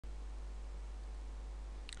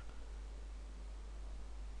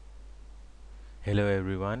Hello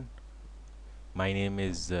everyone, my name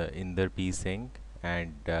is Inder P. Singh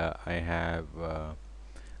and I have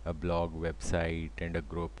a blog website and a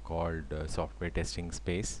group called Software Testing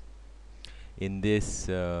Space. In this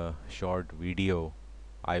short video,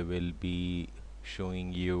 I will be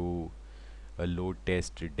showing you a load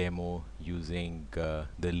test demo using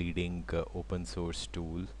the leading open source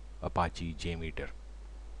tool Apache JMeter.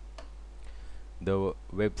 The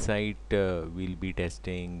website we'll be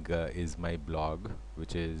testing is my blog,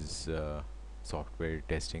 which is Software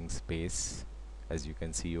Testing Space, as you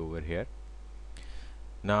can see over here.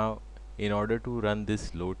 Now, in order to run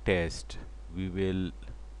this load test, we will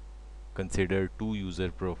consider two user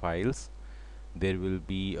profiles. There will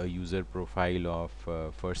be a user profile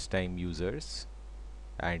of first-time users,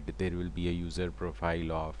 and there will be a user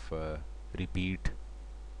profile of repeat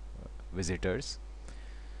visitors.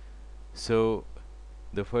 So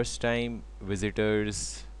the first time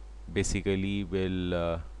visitors basically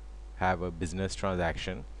will have a business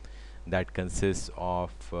transaction that consists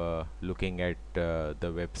of looking at the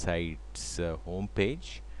website's home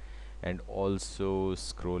page and also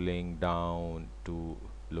scrolling down to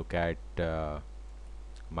look at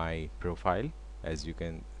my profile, as you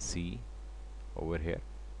can see over here.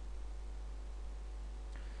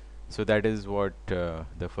 So that is what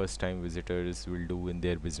the first time visitors will do in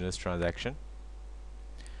their business transaction.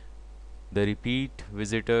 The repeat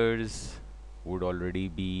visitors would already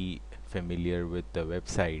be familiar with the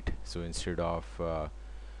website, so instead of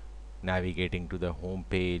navigating to the home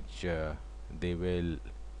page, they will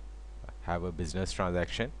have a business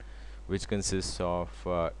transaction which consists of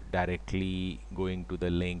directly going to the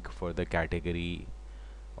link for the category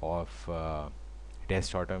of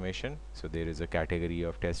test automation. So there is a category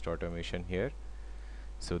of test automation here,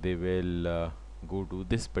 so they will go to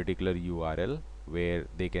this particular URL where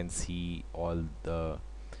they can see all the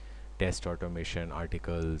test automation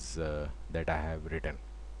articles that I have written.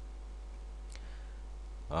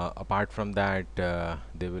 Apart from that,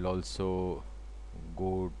 they will also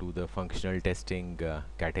go to the functional testing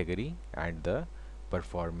category and the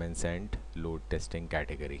performance and load testing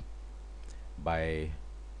category by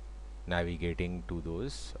navigating to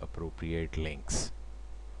those appropriate links.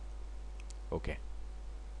 Okay.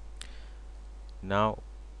 Now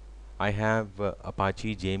I have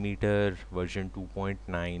Apache JMeter version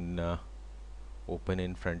 2.9 open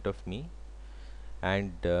in front of me,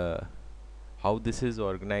 and how this is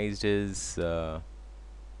organized is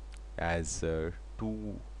as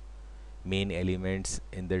two main elements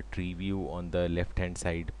in the tree view on the left hand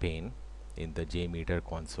side pane in the JMeter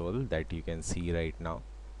console that you can see right now.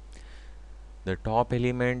 The top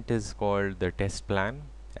element is called the test plan,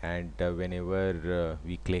 and whenever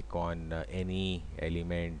we click on any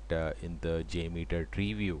element in the JMeter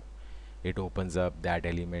tree view, it opens up that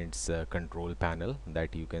element's control panel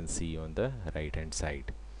that you can see on the right hand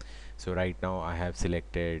side. So right now I have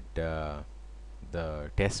selected the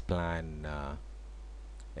test plan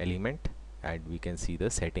element, and we can see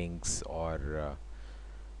the settings or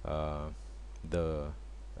the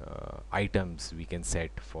items we can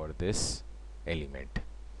set for this element.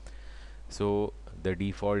 So the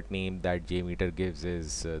default name that JMeter gives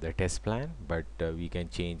is the test plan, but we can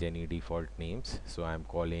change any default names. So I'm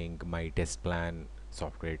calling my test plan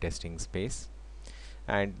software testing space,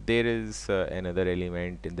 and there is another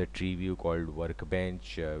element in the tree view called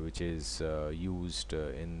workbench, which is used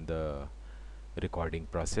in the recording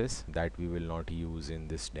process that we will not use in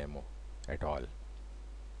this demo at all.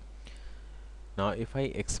 Now if I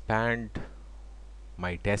expand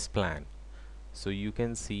my test plan, so you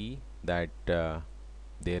can see that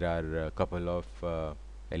there are a couple of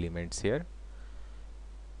elements here: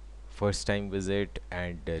 first time visit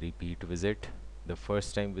and repeat visit. The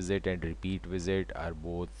first time visit and repeat visit are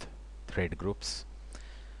both thread groups.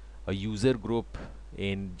 A user group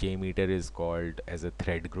in JMeter is called as a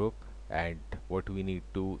thread group, and what we need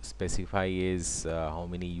to specify is how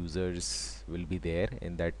many users will be there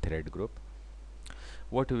in that thread group,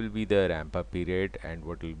 what will be the ramp up period, and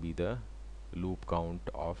what will be the loop count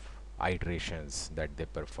of iterations that they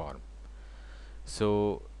perform.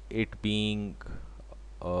 So it being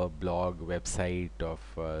a blog website of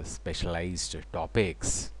specialized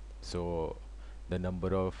topics, so the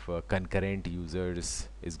number of concurrent users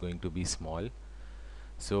is going to be small.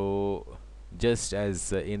 So just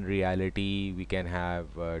as in reality we can have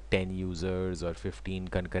 10 users or 15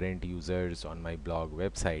 concurrent users on my blog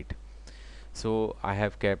website, so I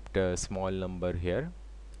have kept a small number here.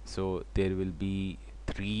 So there will be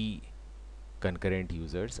 3 concurrent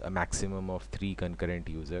users, a maximum of 3 concurrent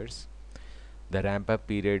users. The ramp up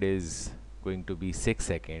period is going to be 6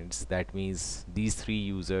 seconds. That means these 3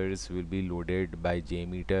 users will be loaded by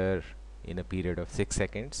JMeter in a period of 6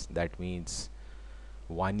 seconds. That means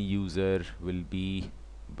one user will be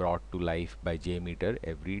brought to life by JMeter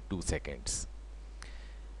every 2 seconds.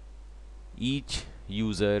 Each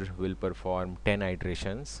user will perform 10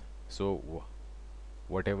 iterations. So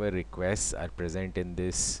whatever requests are present in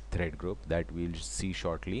this thread group that we'll see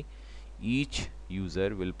shortly, each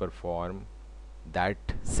user will perform that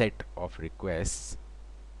set of requests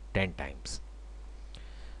 10 times.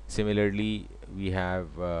 Similarly, we have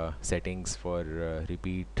settings for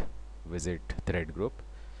repeat visit thread group.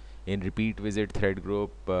 In repeat visit thread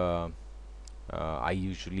group, I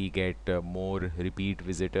usually get more repeat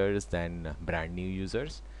visitors than brand new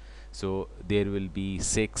users. So there will be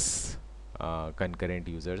 6 concurrent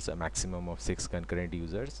users, a maximum of 6 concurrent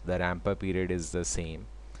users. The ramp up period is the same.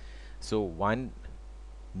 So one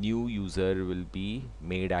new user will be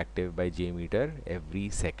made active by JMeter every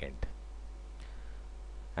second,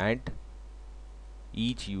 and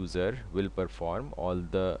each user will perform all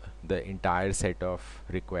the entire set of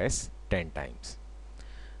requests 10 times.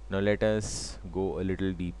 Now let us go a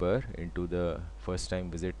little deeper into the first time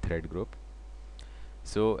visit thread group.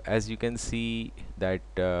 So as you can see that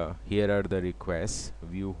here are the requests: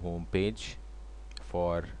 view home page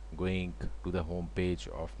for going to the home page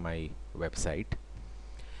of my website,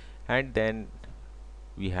 and then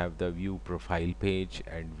we have the view profile page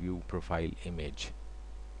and view profile image.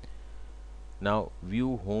 Now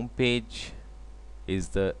view home page is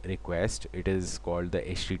the request. It is called the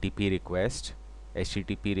HTTP request.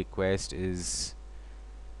 HTTP request is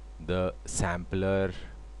the sampler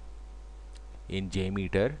in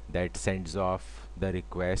JMeter that sends off the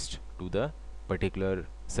request to the particular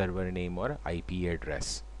server name or IP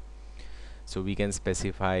address. So we can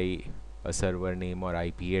specify a server name or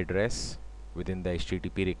IP address within the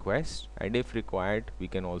HTTP request, and if required we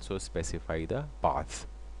can also specify the path.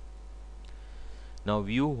 Now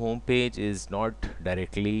view home page is not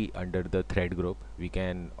directly under the thread group. We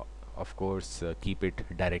can of course keep it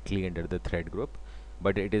directly under the thread group,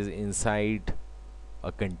 but it is inside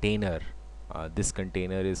a container. This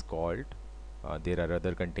container is called, there are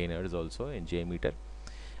other containers also in JMeter,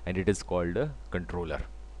 and it is called a controller.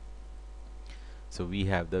 So we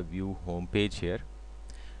have the view home page here.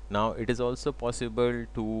 Now it is also possible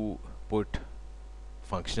to put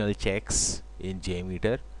functional checks in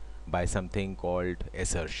JMeter by something called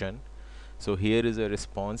assertion. So here is a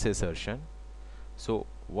response assertion. So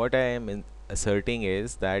what I am asserting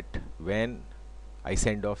is that when I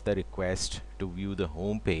send off the request to view the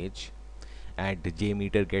home page and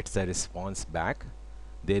JMeter gets the response back,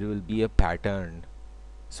 there will be a pattern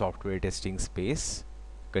software testing space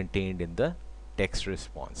contained in the text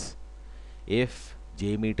response. If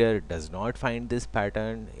JMeter does not find this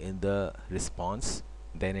pattern in the response,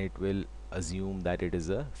 then it will assume that it is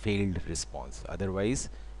a failed response. Otherwise,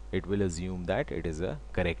 it will assume that it is a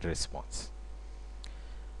correct response.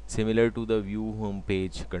 Similar to the view home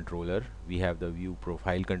page controller, we have the view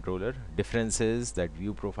profile controller. Difference is that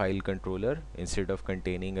view profile controller, instead of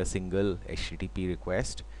containing a single HTTP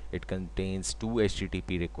request, it contains 2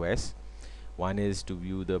 HTTP requests. One is to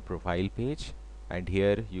view the profile page, and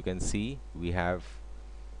here you can see we have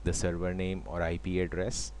the server name or IP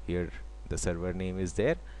address. Here the server name is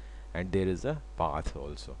there, and there is a path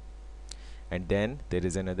also. And then there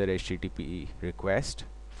is another HTTP request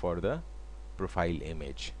for the profile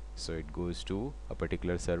image. So it goes to a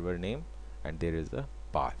particular server name and there is a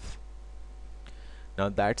path. Now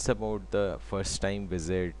that's about the first time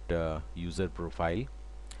visit user profile.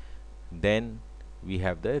 Then we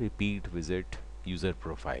have the repeat visit user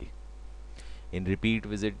profile. In repeat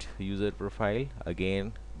visit user profile,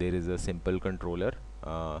 again there is a simple controller.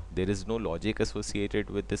 There is no logic associated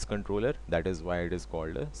with this controller. That is why it is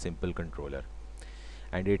called a simple controller.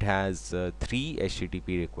 And it has 3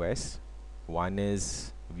 HTTP requests. One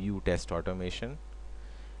is view test automation.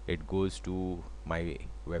 It goes to my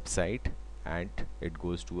website and it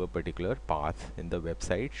goes to a particular path in the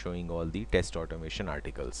website showing all the test automation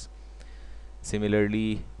articles.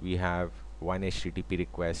 Similarly, we have one HTTP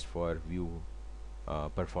request for view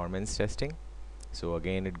performance testing. So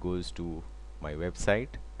again it goes to my website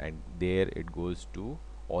and there it goes to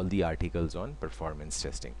all the articles on performance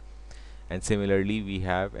testing. And similarly we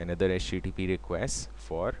have another HTTP request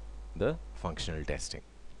for the functional testing.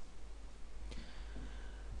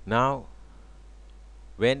 Now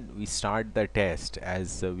when we start the test,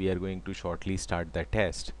 as we are going to shortly start the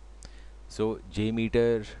test, so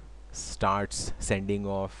JMeter starts sending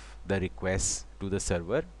off the requests to the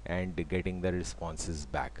server and getting the responses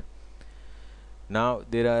back. Now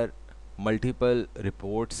there are multiple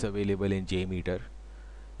reports available in JMeter.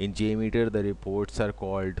 In JMeter, the reports are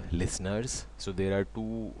called listeners. So there are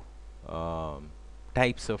two um,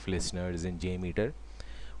 types of listeners in JMeter.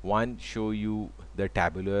 One show you the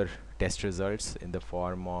tabular test results in the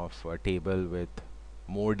form of a table with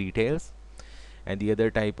more details, and the other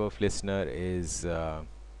type of listener is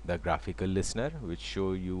the graphical listener, which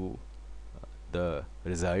show you the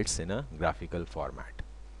results in a graphical format.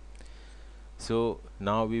 So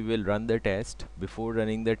now we will run the test. Before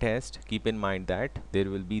running the test, keep in mind that there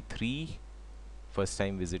will be 3 first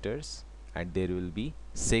time visitors and there will be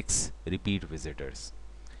 6 repeat visitors.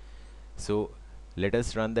 So let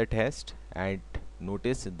us run the test, and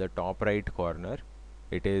notice in the top right corner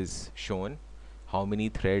it is shown how many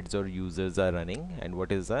threads or users are running and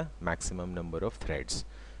what is the maximum number of threads.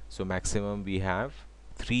 So maximum we have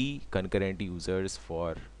 3 concurrent users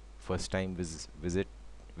for first time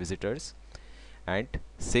visitors and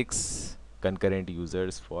 6 concurrent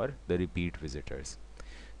users for the repeat visitors.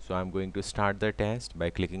 So I'm going to start the test by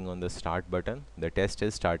clicking on the start button. The test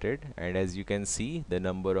is started, and as you can see, the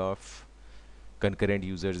number of concurrent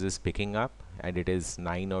users is picking up, and it is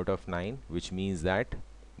 9 out of 9, which means that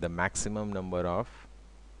the maximum number of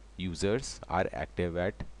users are active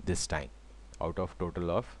at this time out of total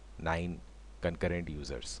of 9 concurrent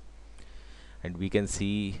users. And we can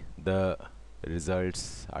see the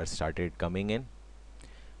results are started coming in.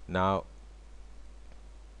 Now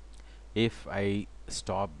if I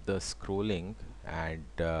stop the scrolling and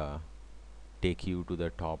take you to the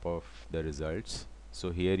top of the results,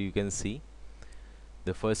 so here you can see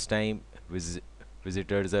the first time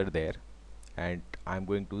visitors are there, and I'm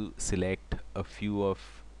going to select a few of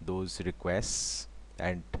those requests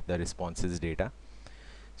and the responses data.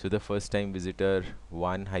 So the first time visitor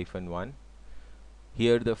 1-1,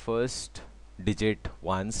 here the first digit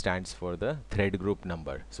 1 stands for the thread group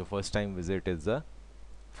number. So first time visit is the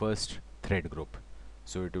first thread group,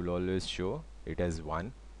 so it will always show it as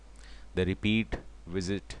 1. The repeat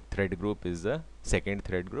visit thread group is the second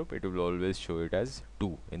thread group, it will always show it as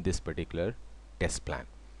 2 in this particular test plan.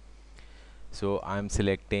 So I'm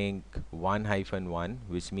selecting 1-1,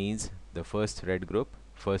 which means the first thread group,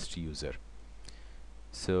 first user.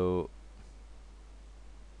 So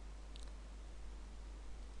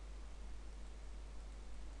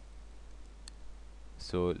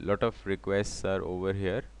lot of requests are over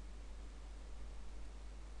here,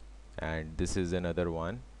 and this is another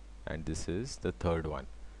one, and this is the third one.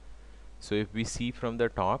 So if we see from the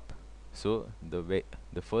top, so the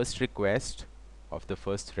first request of the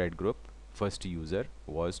first thread group, first user,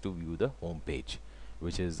 was to view the home page,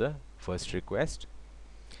 which is the first request.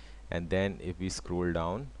 And then if we scroll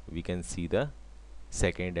down, we can see the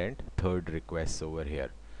second and third requests over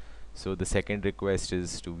here. So the second request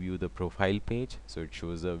is to view the profile page, so it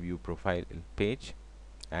shows the view profile page,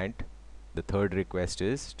 and the third request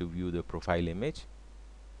is to view the profile image,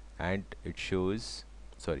 and it shows,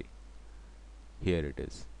 sorry, here it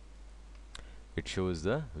is, it shows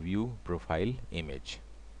the view profile image.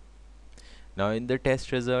 Now in the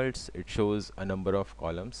test results, it shows a number of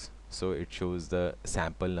columns. So it shows the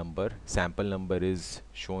sample number. Sample number is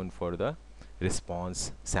shown for the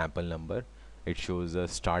response sample number. It shows the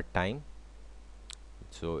start time,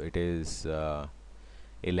 so it is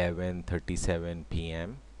 11:37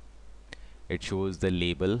 p.m. It shows the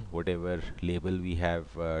label, whatever label we have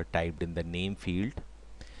typed in the name field.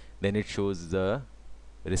 Then it shows the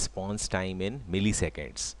response time in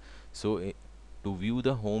milliseconds. So to view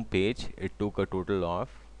the home page, it took a total of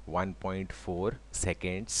 1.4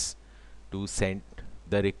 seconds to send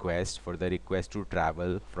the request, for the request to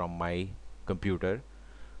travel from my computer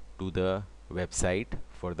to the website,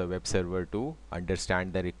 for the web server to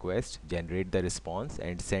understand the request, generate the response,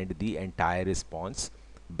 and send the entire response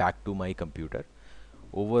back to my computer.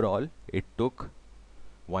 Overall, it took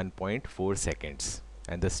 1.4 seconds,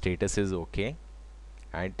 and the status is okay,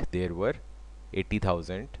 and there were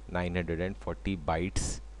 80,940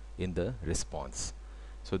 bytes in the response.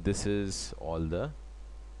 So this is all the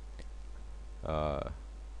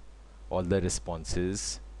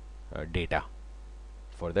responses data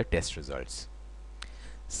for the test results.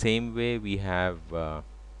 Same way we have the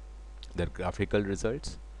graphical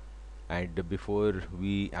results, and before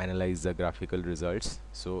we analyze the graphical results,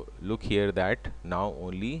 so look here that now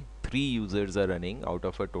only 3 users are running out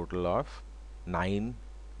of a total of 9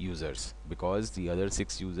 users, because the other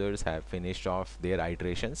 6 users have finished off their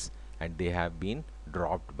iterations and they have been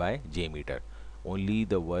dropped by JMeter. Only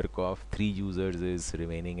the work of 3 users is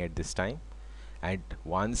remaining at this time, and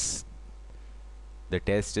once the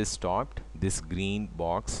test is stopped, this green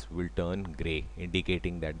box will turn gray,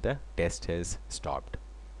 indicating that the test has stopped.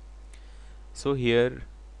 So here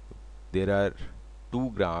there are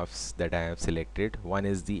two graphs that I have selected. One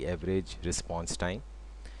is the average response time.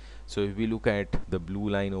 So if we look at the blue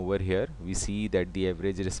line over here, we see that the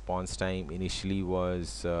average response time initially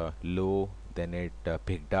was low, then it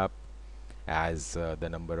picked up as the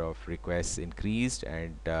number of requests increased,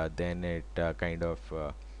 and then it kind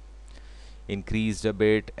of increased a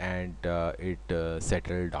bit, and it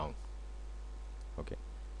settled down. Okay,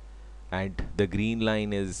 and the green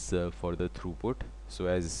line is for the throughput. So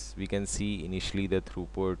as we can see, initially the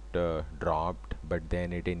throughput dropped, but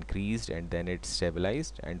then it increased, and then it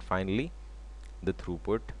stabilized, and finally the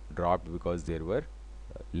throughput dropped because there were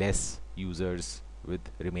less users with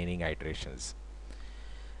remaining iterations.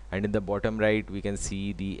 And in the bottom right, we can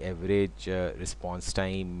see the average response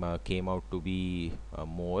time came out to be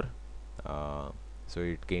more. So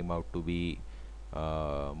it came out to be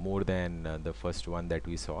more than the first one that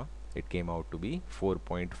we saw. It came out to be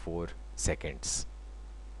 4.4 seconds,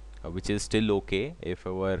 which is still okay if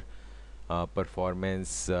our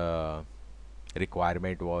performance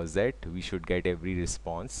requirement was that we should get every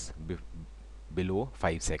response below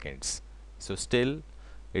 5 seconds. So still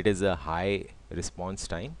it is a high response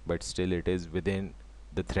time, but still it is within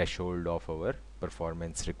the threshold of our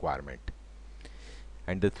performance requirement.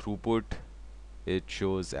 And the throughput, it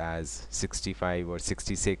shows as 65 or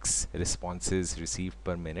 66 responses received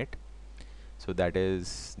per minute. So that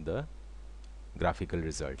is the graphical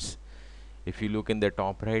results. If you look in the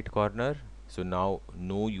top right corner, so now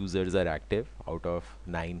no users are active out of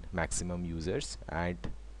 9 maximum users, and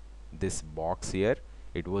this box here,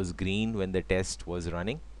 it was green when the test was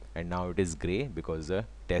running, and now it is gray because the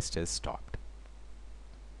test has stopped.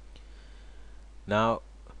 Now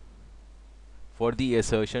for the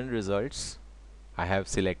assertion results, I have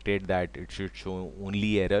selected that it should show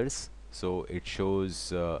only errors. So it shows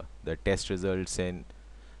the test results in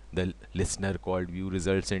the listener called view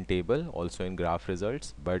results in table, also in graph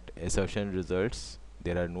results, but assertion results,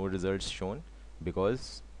 there are no results shown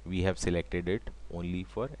because we have selected it only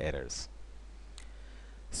for errors.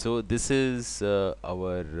 So this is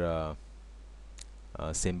our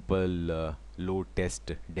simple load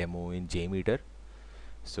test demo in JMeter.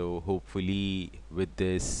 So hopefully with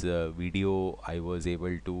this video I was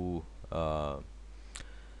able to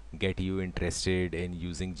get you interested in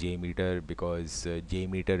using JMeter, because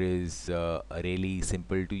JMeter is a really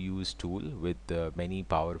simple to use tool with many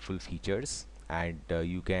powerful features, and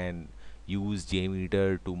you can use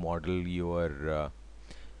JMeter to model your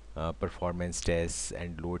performance tests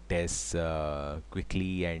and load tests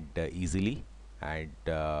quickly and easily, and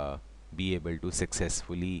be able to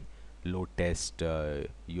successfully load test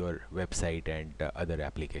your website and other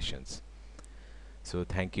applications. So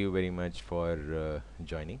thank you very much for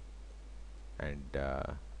joining, and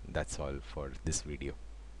that's all for this video.